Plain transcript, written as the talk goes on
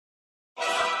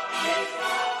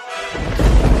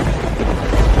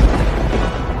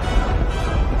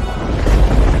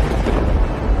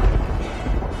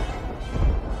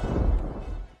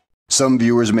Some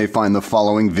viewers may find the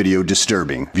following video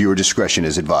disturbing. Viewer discretion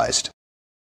is advised.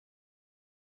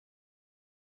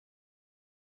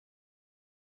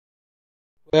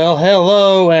 Well,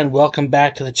 hello and welcome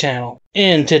back to the channel.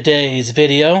 In today's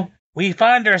video, we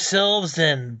find ourselves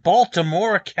in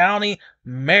Baltimore County,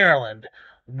 Maryland,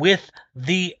 with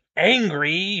the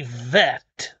Angry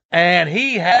Vet. And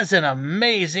he has an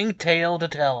amazing tale to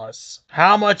tell us.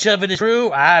 How much of it is true,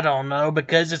 I don't know,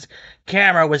 because his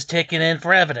camera was taken in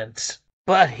for evidence.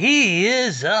 But he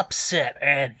is upset,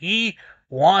 and he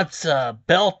wants a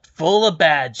belt full of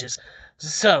badges.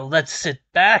 So let's sit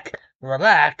back,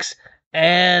 relax,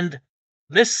 and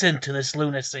listen to this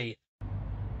lunacy.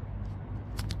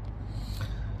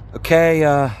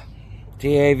 Okay,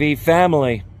 TAV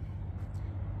family.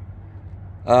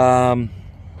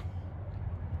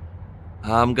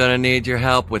 I'm gonna need your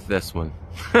help with this one.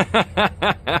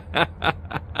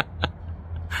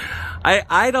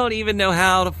 I don't even know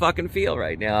how to fucking feel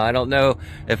right now. I don't know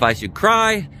if I should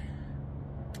cry,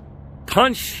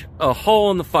 punch a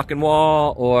hole in the fucking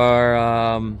wall, or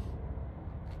I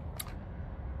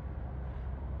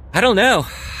don't know.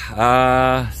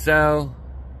 So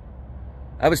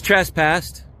I was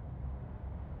trespassed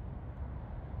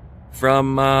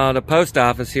from the post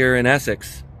office here in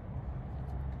Essex.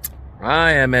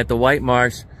 I am at the White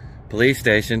Marsh police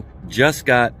station. Just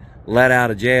got let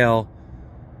out of jail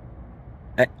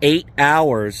at 8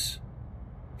 hours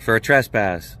for a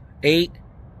trespass. 8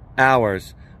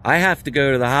 hours. I have to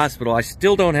go to the hospital. I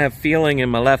still don't have feeling in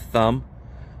my left thumb.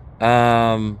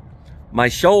 My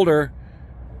shoulder,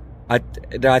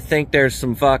 I think there's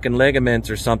some fucking ligaments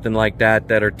or something like that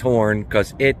that are torn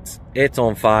because it's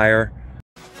on fire.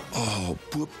 Oh,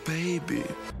 poor baby.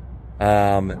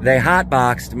 They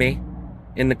hotboxed me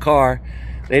in the car.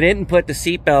 They didn't put the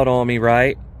seatbelt on me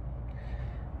right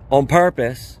on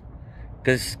purpose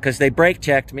because they brake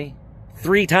checked me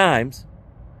 3 times.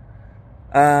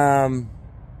 Well,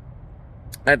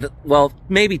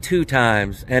 maybe 2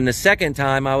 times. And the second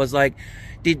time I was like,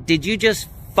 did you just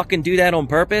fucking do that on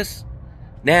purpose?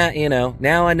 Now, you know,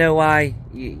 now I know why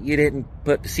you didn't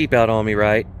put the seatbelt on me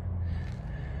right.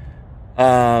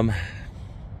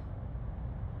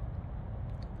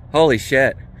 Holy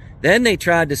shit. Then they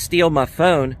tried to steal my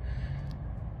phone.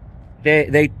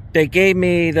 They gave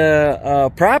me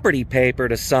the property paper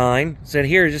to sign. Said,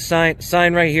 here, just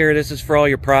sign right here. This is for all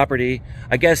your property.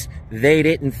 I guess they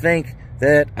didn't think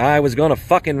that I was gonna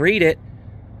fucking read it.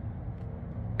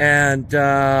 And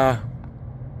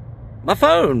my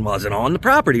phone wasn't on the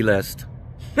property list.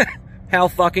 How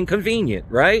fucking convenient,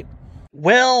 right?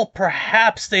 Well,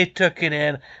 perhaps they took it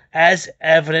in as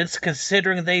evidence,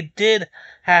 considering they did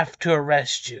have to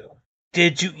arrest you.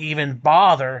 Did you even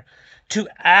bother to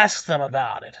ask them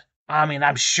about it? I mean,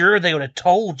 I'm sure they would have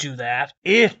told you that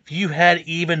if you had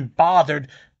even bothered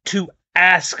to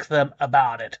ask them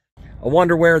about it. I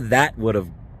wonder where that would have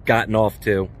gotten off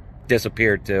to,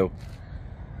 disappeared to.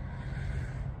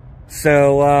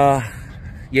 So,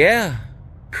 yeah,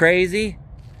 crazy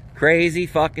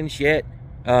fucking shit.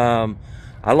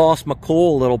 I lost my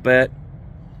cool a little bit.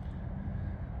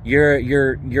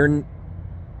 You're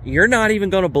not even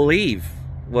gonna believe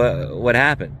what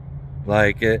happened.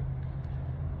 Like it.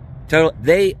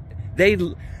 They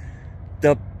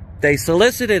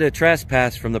solicited a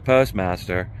trespass from the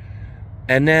postmaster,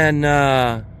 and then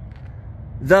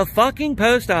the fucking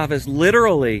post office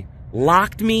literally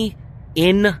locked me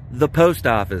in the post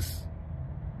office.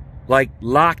 Like,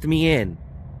 locked me in.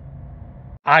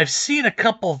 I've seen a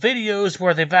couple videos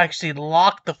where they've actually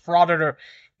locked the frauditor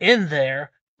in there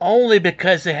only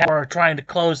because they were trying to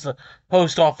close the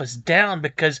post office down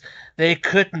because they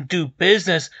couldn't do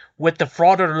business with the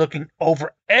frauditor looking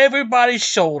over everybody's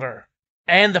shoulder.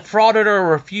 And the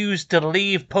frauditor refused to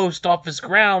leave post office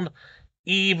ground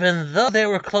even though they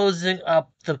were closing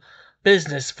up the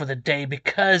business for the day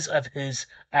because of his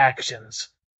actions.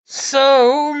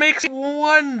 So, makes me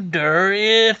wonder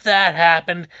if that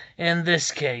happened in this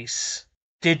case.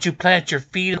 Did you plant your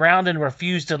feet in the ground and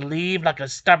refuse to leave like a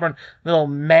stubborn little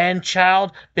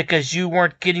man-child because you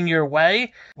weren't getting your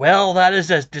way? Well, that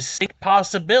is a distinct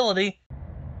possibility.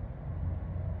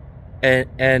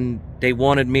 And they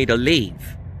wanted me to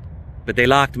leave, but they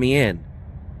locked me in.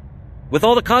 With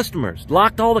all the customers.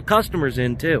 Locked all the customers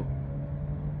in, too.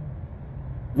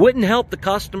 Wouldn't help the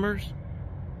customers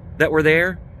that were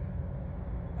there.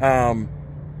 And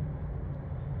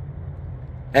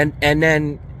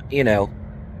then, you know,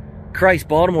 Christ,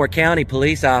 Baltimore County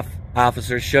police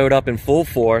officers showed up in full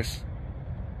force.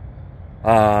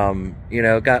 You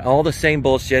know, got all the same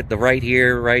bullshit, the right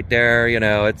here, right there, you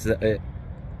know, it's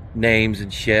names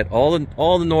and shit, all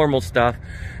the normal stuff.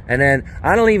 And then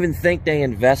I don't even think they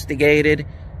investigated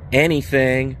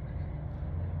anything,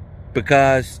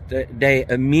 because they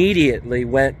immediately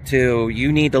went to,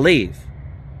 you need to leave.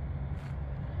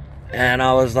 And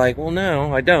I was like, well,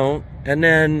 no, I don't. And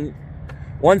then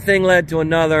one thing led to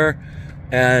another,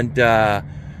 and I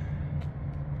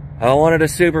wanted a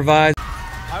supervisor.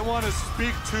 I want to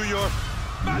speak to your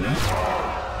manager.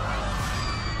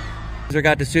 I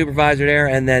got the supervisor there,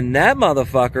 and then that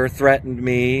motherfucker threatened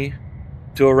me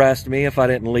to arrest me if I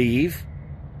didn't leave.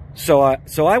 So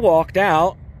I walked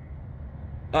out.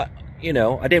 You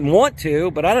know, I didn't want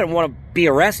to, but I didn't want to be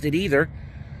arrested either.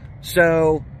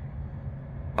 So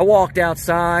I walked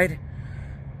outside,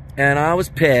 and I was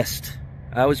pissed.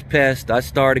 I was pissed. I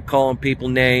started calling people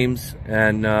names,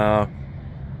 and I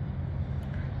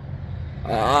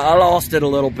lost it a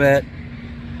little bit.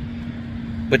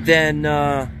 But then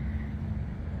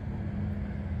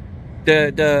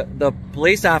the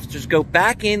police officers go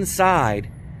back inside.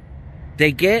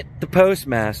 They get the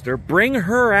postmaster, bring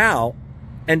her out,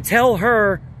 and tell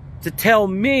her to tell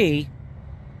me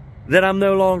that I'm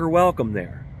no longer welcome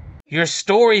there. Your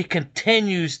story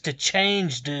continues to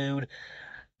change, dude.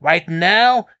 Right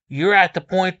now, you're at the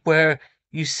point where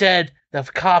you said the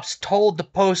cops told the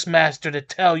postmaster to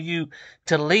tell you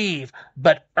to leave,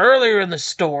 but earlier in the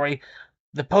story,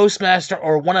 the postmaster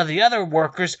or one of the other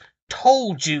workers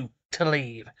told you to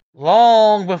leave,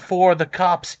 long before the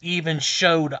cops even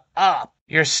showed up.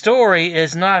 Your story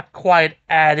is not quite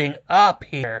adding up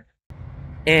here.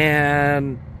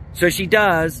 And so she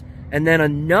does, and then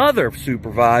another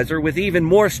supervisor with even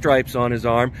more stripes on his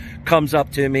arm comes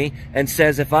up to me and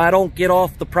says if I don't get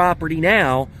off the property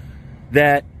now,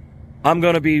 that I'm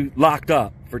going to be locked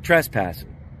up for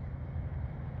trespassing.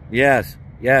 Yes,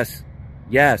 yes,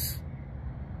 yes,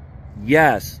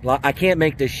 yes. I can't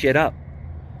make this shit up.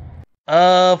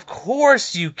 Of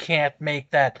course you can't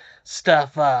make that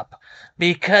stuff up,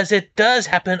 because it does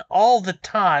happen all the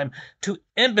time to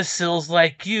imbeciles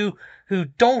like you who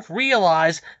don't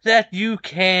realize that you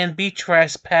can be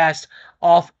trespassed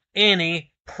off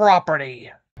any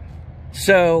property.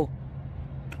 So,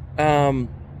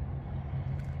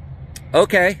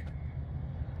 okay.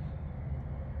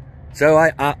 So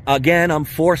I again, I'm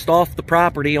forced off the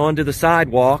property onto the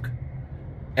sidewalk,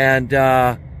 and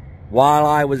while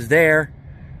I was there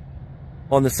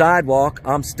on the sidewalk,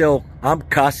 I'm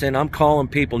cussing, I'm calling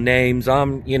people names,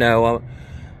 I'm losing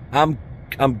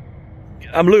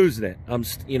it.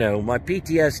 My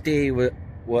PTSD,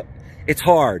 it's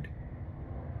hard.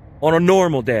 On a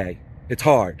normal day, it's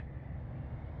hard.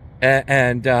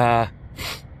 And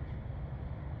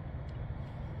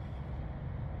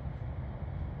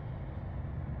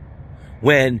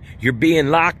when you're being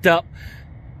locked up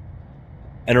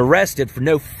and arrested for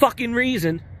no fucking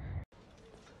reason.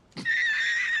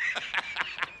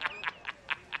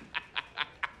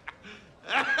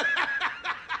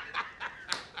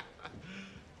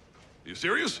 You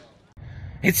serious?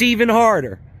 It's even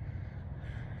harder.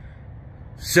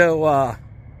 So, I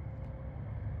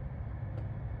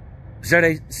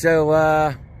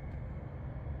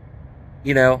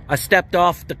stepped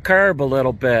off the curb a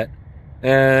little bit.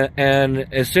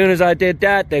 And as soon as I did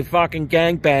that, they fucking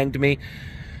gangbanged me.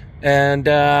 And,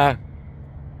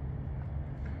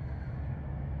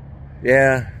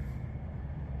 yeah.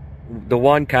 The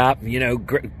one cop,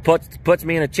 puts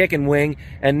me in a chicken wing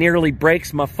and nearly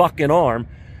breaks my fucking arm.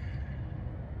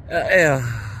 I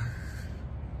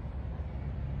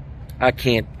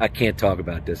can't talk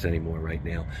about this anymore right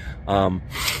now. I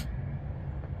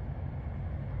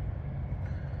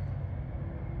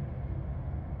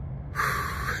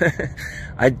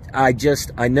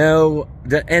know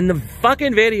that, and the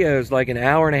fucking video is like an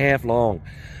hour and a half long.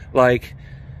 Like,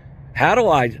 how do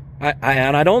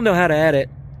and I don't know how to edit.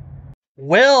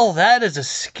 Well, that is a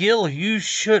skill you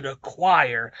should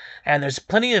acquire, and there's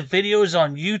plenty of videos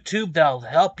on YouTube that'll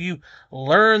help you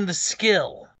learn the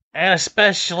skill. And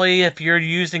especially if you're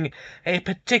using a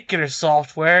particular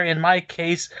software. In my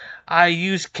case, I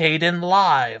use Kden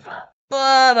Live.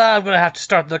 But I'm going to have to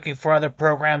start looking for other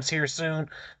programs here soon,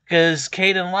 because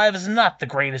Kden Live is not the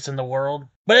greatest in the world,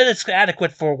 but it is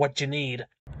adequate for what you need.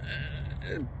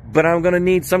 But I'm going to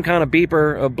need some kind of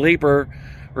beeper, a bleeper,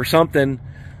 or something,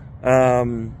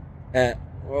 or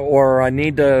I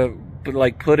need to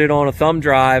put it on a thumb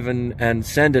drive and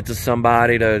send it to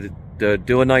somebody to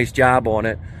do a nice job on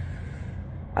it.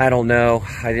 I don't know.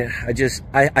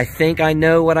 I think I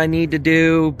know what I need to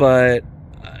do, but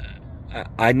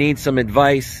I need some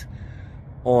advice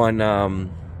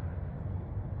on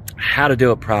how to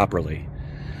do it properly.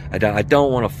 I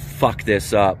don't want to fuck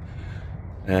this up.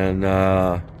 And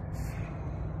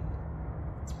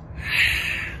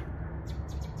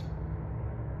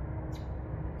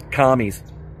commies.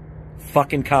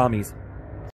 Fucking commies.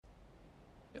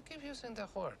 You keep using the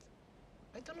word.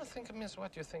 I don't think it means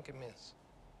what you think it means.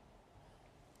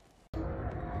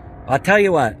 I'll tell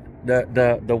you what,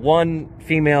 the one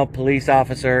female police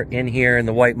officer in here in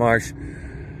the White Marsh,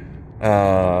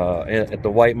 at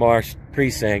the White Marsh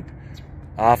precinct,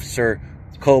 Officer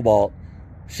Cobalt,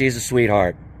 she's a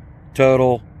sweetheart.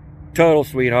 Total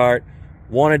sweetheart.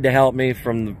 Wanted to help me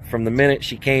from the minute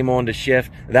she came on to shift.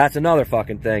 That's another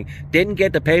fucking thing. Didn't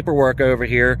get the paperwork over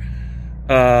here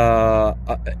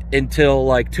until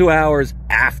like 2 hours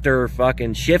after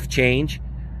fucking shift change.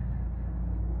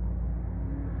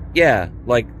 Yeah,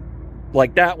 like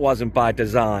that wasn't by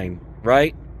design,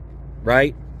 right?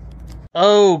 Right?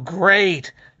 Oh,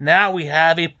 great. Now we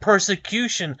have a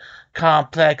persecution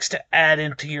complex to add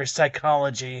into your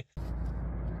psychology.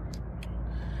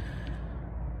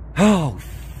 Oh,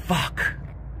 fuck.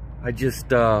 I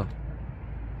just, I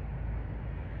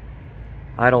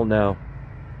don't know.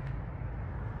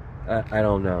 I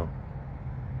don't know.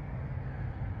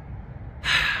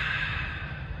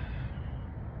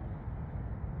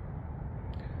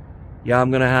 Yeah,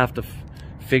 I'm gonna have to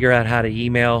figure out how to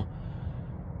email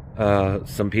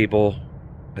some people.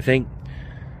 I think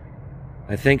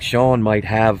Sean might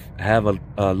have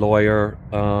a lawyer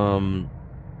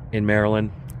in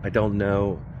Maryland. I don't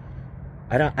know.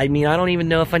 I don't even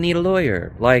know if I need a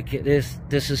lawyer. Like, this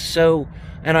is so,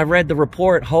 and I read the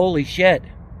report, holy shit.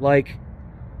 Like,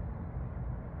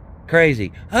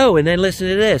 crazy. Oh, and then listen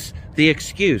to this. The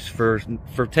excuse for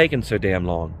taking so damn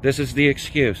long. This is the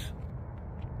excuse.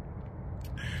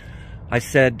 I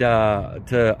said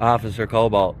to Officer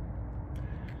Cobalt,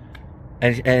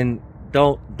 and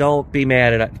don't be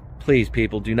mad at, please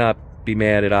people, do not be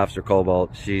mad at Officer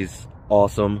Cobalt. She's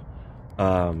awesome.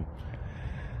 I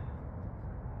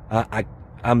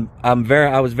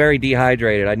was very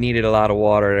dehydrated. I needed a lot of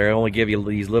water. They only give you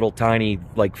these little tiny,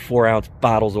 like 4-ounce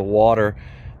bottles of water,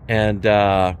 and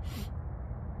I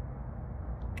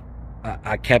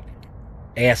kept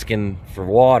asking for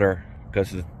water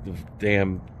because the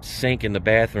damn sink in the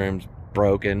bathroom's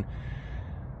broken.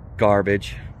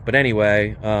 Garbage. But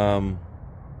anyway,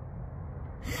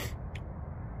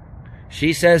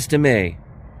 she says to me,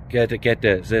 get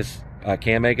this, I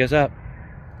can't make this up.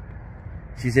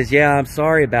 She says, yeah, I'm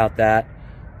sorry about that,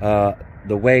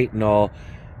 the wait and all.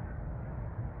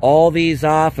 All these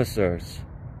officers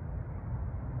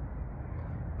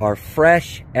are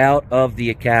fresh out of the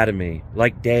academy,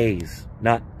 like days,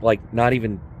 not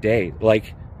even days,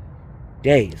 like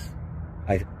days.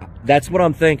 That's what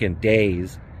I'm thinking,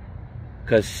 days,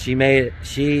 because she made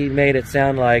it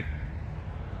sound like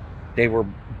they were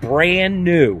brand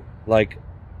new, like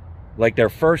their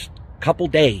first couple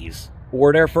days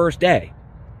or their first day.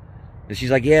 And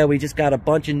she's like, yeah, we just got a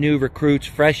bunch of new recruits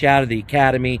fresh out of the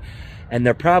academy, and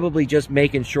they're probably just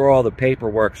making sure all the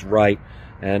paperwork's right,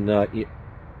 and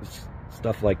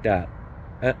stuff like that.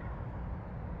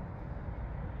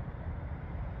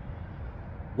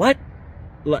 What?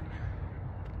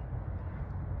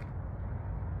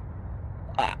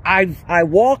 I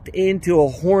walked into a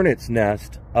hornet's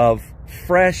nest of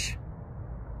fresh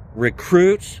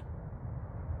recruits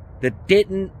that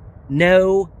didn't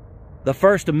know the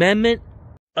First Amendment.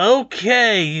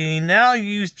 Okay, now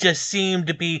you just seem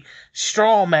to be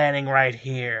strawmanning right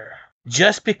here.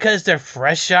 Just because they're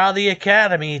fresh out of the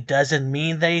academy doesn't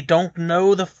mean they don't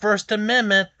know the First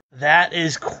Amendment. That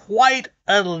is quite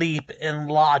a leap in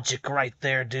logic right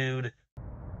there, dude.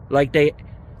 Like they...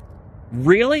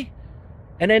 Really?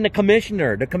 And then the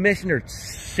commissioner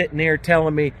sitting there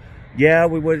telling me, yeah,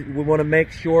 we want to make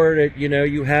sure that, you know,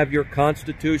 you have your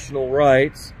constitutional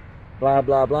rights, blah,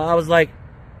 blah, blah. I was like,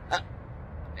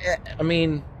 I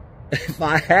mean, if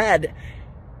I had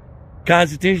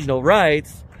constitutional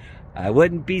rights, I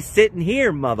wouldn't be sitting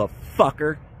here,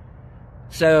 motherfucker.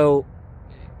 So,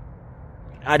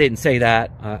 I didn't say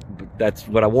that. But that's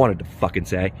what I wanted to fucking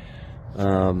say.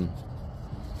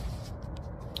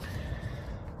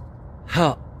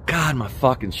 Oh, God, my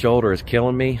fucking shoulder is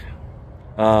killing me.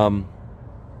 I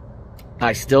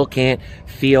still can't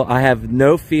feel, I have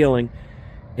no feeling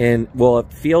in, well,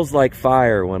 it feels like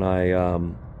fire when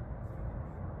I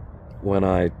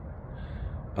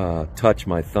touch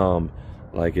my thumb.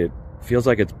 Like, it feels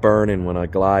like it's burning when I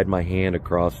glide my hand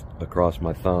across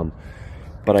my thumb.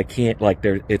 But I can't, like,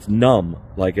 it's numb.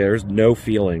 Like, there's no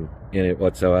feeling in it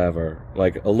whatsoever.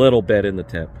 Like, a little bit in the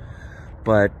tip.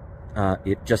 But,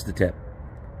 just the tip.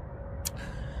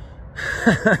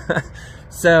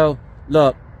 So,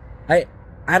 look, I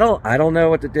don't know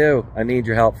what to do. I need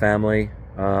your help, family.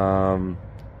 I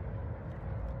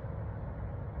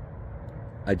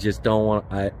just don't want,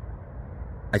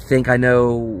 I think I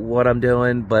know what I'm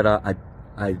doing, but I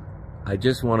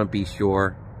just want to be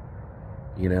sure.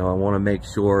 You know, I want to make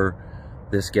sure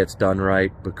this gets done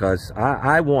right, because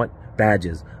I want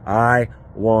badges. I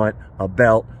want a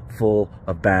belt full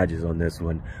of badges on this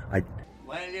one.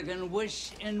 Well, you can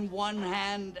wish in one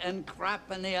hand and crap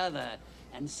in the other,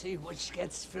 and see which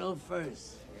gets filled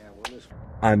first.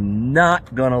 I'm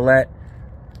not gonna let.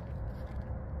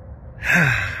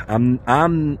 I'm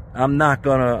not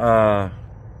gonna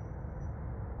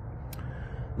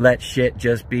let shit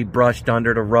just be brushed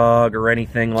under the rug or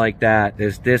anything like that.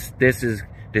 This is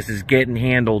getting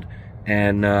handled,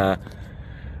 and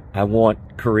I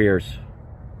want careers.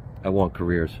 I want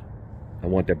careers. I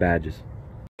want their badges.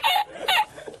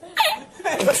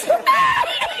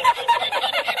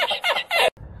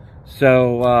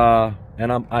 So,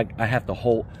 and I have to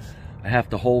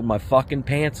hold my fucking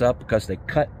pants up because they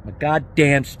cut my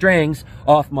goddamn strings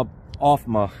off my off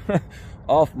my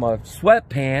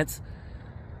sweatpants.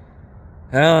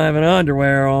 I don't have an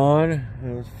underwear on.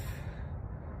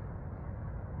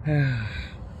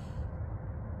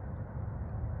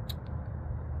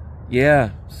 Yeah,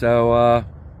 so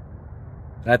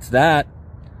that's that.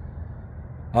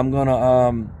 I'm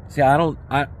gonna see, I want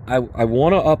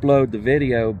to upload the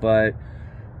video, but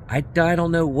I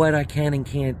don't know what I can and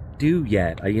can't do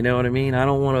yet. You know what I mean? I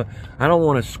don't want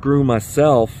to screw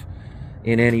myself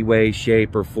in any way,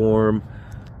 shape, or form.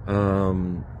 I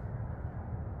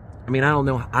mean, I don't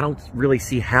know. I don't really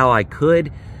see how I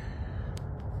could,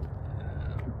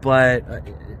 but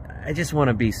I just want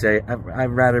to be safe. I'd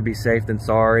rather be safe than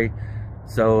sorry.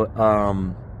 So,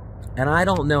 and I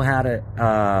don't know how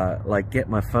to, like, get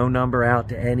my phone number out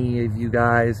to any of you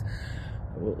guys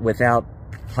without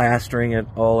plastering it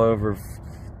all over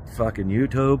fucking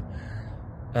YouTube.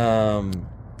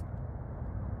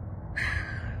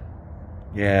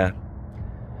 Yeah.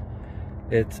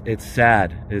 It's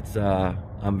sad.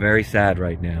 I'm very sad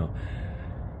right now.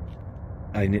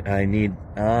 I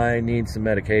need some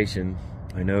medication.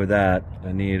 I know that.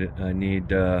 I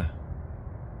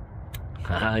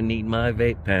need my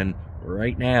vape pen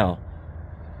right now,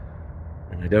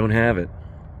 and I don't have it.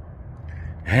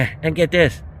 And get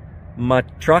this, my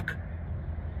truck,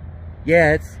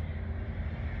 yeah,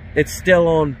 it's still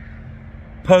on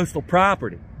postal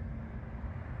property.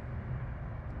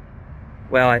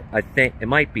 Well, I think it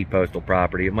might be postal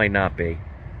property. It might not be.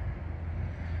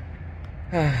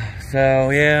 So,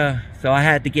 yeah. So I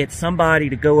had to get somebody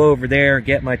to go over there and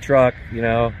get my truck, you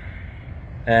know,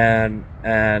 and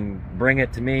bring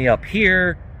it to me up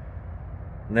here.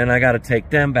 And then I got to take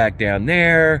them back down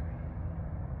there.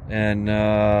 And,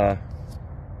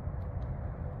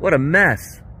 what a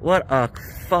mess. What a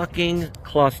fucking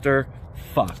cluster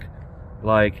fuck.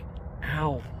 Like,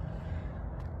 ow.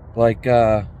 Like,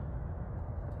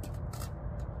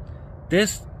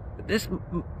 this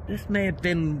may have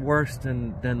been worse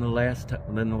than the last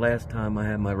time I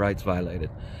had my rights violated.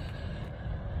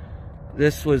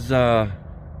 This was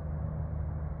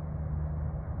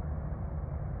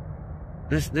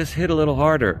this hit a little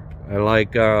harder.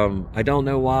 I don't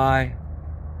know why.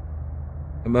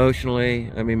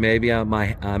 Emotionally, I mean, maybe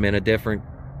I'm in a different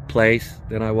place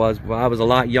than I was. Well, I was a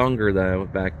lot younger though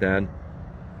back then.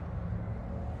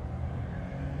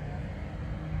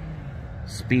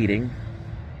 Speeding.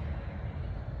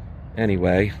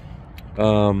 Anyway,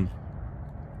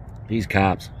 these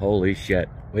cops, holy shit.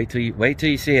 Wait till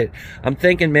you see it. I'm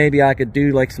thinking maybe I could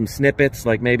do like some snippets,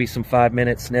 like maybe some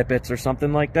 5-minute snippets or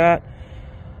something like that.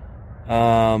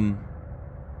 I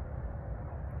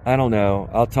don't know.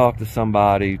 I'll talk to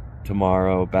somebody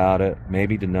tomorrow about it.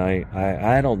 Maybe tonight.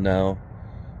 I don't know.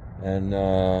 And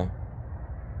we'll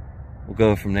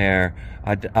go from there.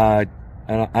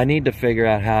 I need to figure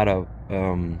out how to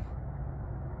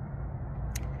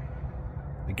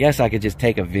I guess I could just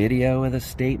take a video of the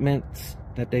statements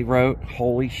that they wrote.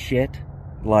 Holy shit.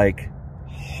 Like,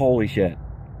 holy shit.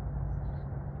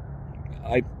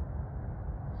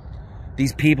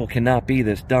 These people cannot be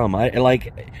this dumb.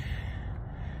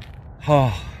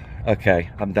 Oh, okay.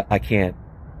 I can't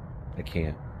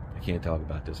talk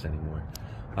about this anymore.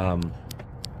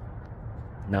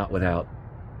 Not without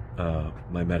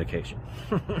my medication.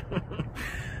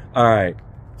 All right.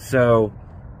 So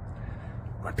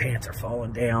my pants are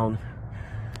falling down.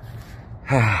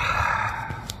 All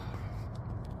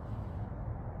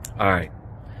right.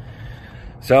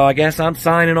 So I guess I'm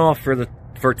signing off for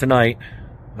tonight.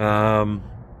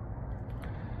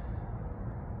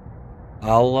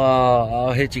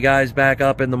 I'll hit you guys back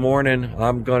up in the morning.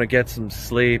 I'm gonna get some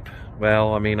sleep.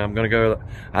 Well, I mean, I'm gonna go.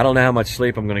 I don't know how much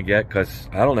sleep I'm gonna get because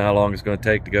I don't know how long it's gonna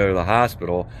take to go to the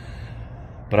hospital.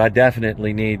 But I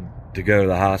definitely need to go to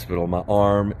the hospital. My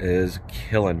arm is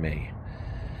killing me.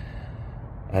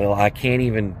 I can't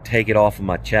even take it off of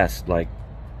my chest. Like,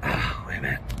 oh, wait a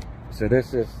minute. So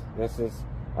this is,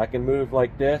 I can move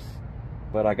like this,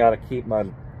 but I gotta keep my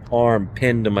arm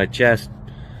pinned to my chest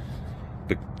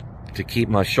to keep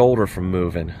my shoulder from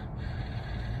moving.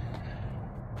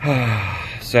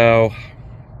 So,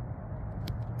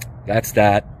 that's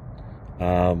that.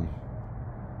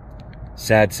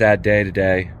 Sad day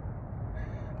today,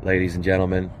 ladies and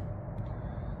gentlemen.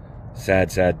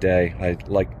 Sad day.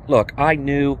 Look, I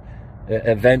knew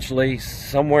eventually,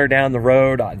 somewhere down the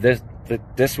road,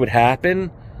 this would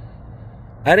happen.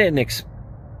 I didn't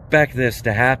expect this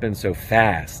to happen so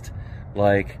fast.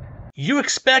 Like, you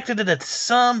expected it at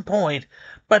some point,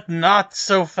 but not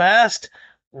so fast?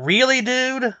 Really,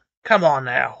 dude? Come on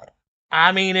now.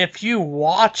 I mean, if you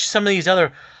watch some of these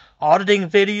other auditing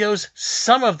videos,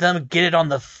 some of them get it on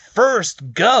the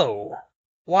first go,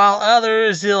 while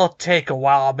others, it'll take a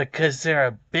while because they're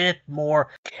a bit more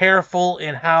careful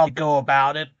in how they go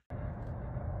about it.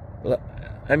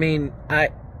 I mean, I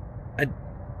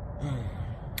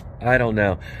don't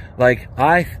know. Like,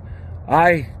 I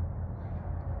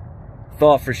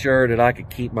thought for sure that I could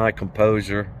keep my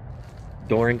composure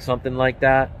during something like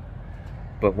that.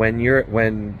 But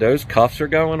when those cuffs are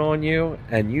going on you,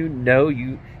 and you know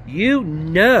you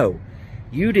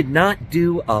did not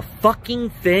do a fucking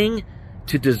thing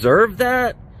to deserve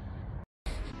that.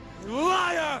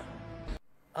 Liar!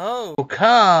 Oh,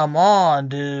 come on,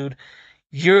 dude.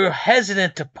 You're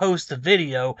hesitant to post the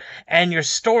video, and your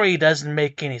story doesn't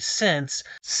make any sense,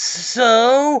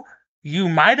 so you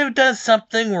might have done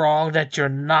something wrong that you're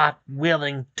not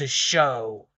willing to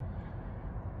show.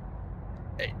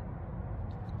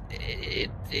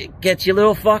 It gets you a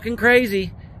little fucking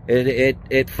crazy.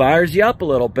 It fires you up a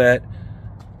little bit.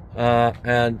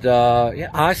 Yeah,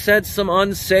 I said some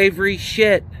unsavory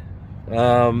shit.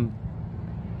 But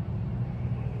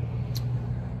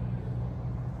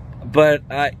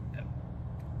I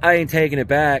ain't taking it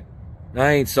back.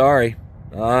 I ain't sorry.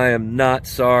 I am not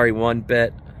sorry one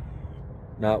bit.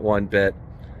 Not one bit.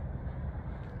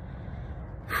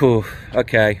 Whew.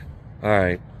 Okay. All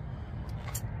right.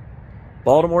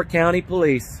 Baltimore County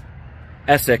Police.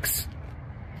 Essex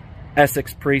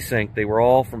precinct. They were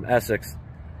all from Essex.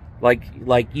 Like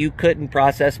you couldn't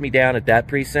process me down at that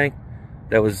precinct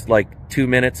that was like 2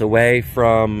 minutes away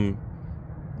from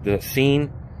the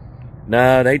scene.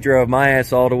 No, they drove my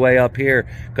ass all the way up here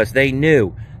because they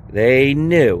knew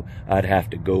I'd have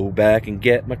to go back and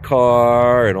get my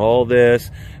car and all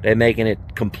this. They're making it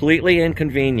completely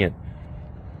inconvenient.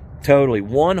 Totally,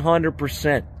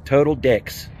 100% total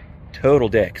dicks. Total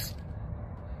dicks.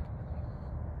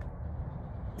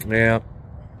 Yeah.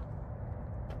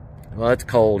 Well, it's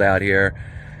cold out here,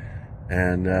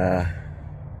 and I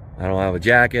don't have a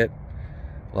jacket.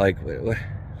 Like, what?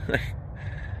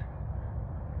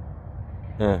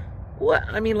 What?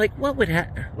 I mean, like, what would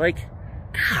happen? Like,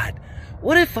 God,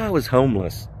 what if I was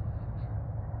homeless?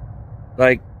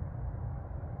 Like,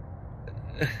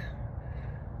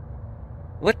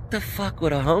 what the fuck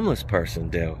would a homeless person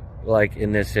do? Like,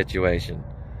 in this situation?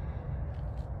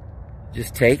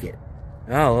 Just take it.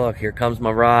 Oh, look, here comes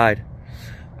my ride.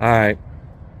 All right.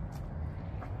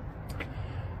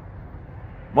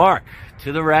 Mark,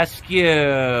 to the rescue.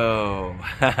 All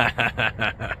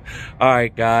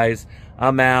right, guys.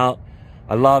 I'm out.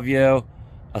 I love you.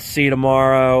 I'll see you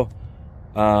tomorrow.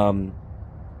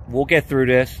 We'll get through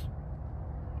this.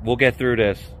 We'll get through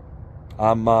this.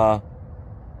 I'm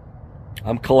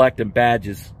collecting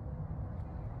badges.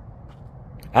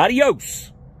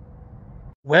 Adios.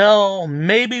 Well,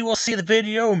 maybe we'll see the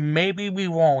video, maybe we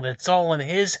won't. It's all in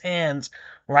his hands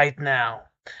right now.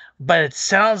 But it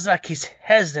sounds like he's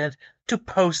hesitant to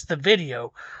post the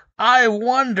video. I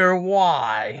wonder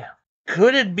why.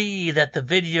 Could it be that the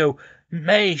video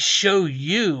may show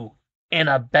you in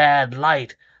a bad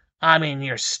light? I mean,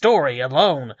 your story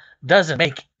alone doesn't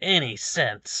make any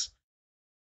sense.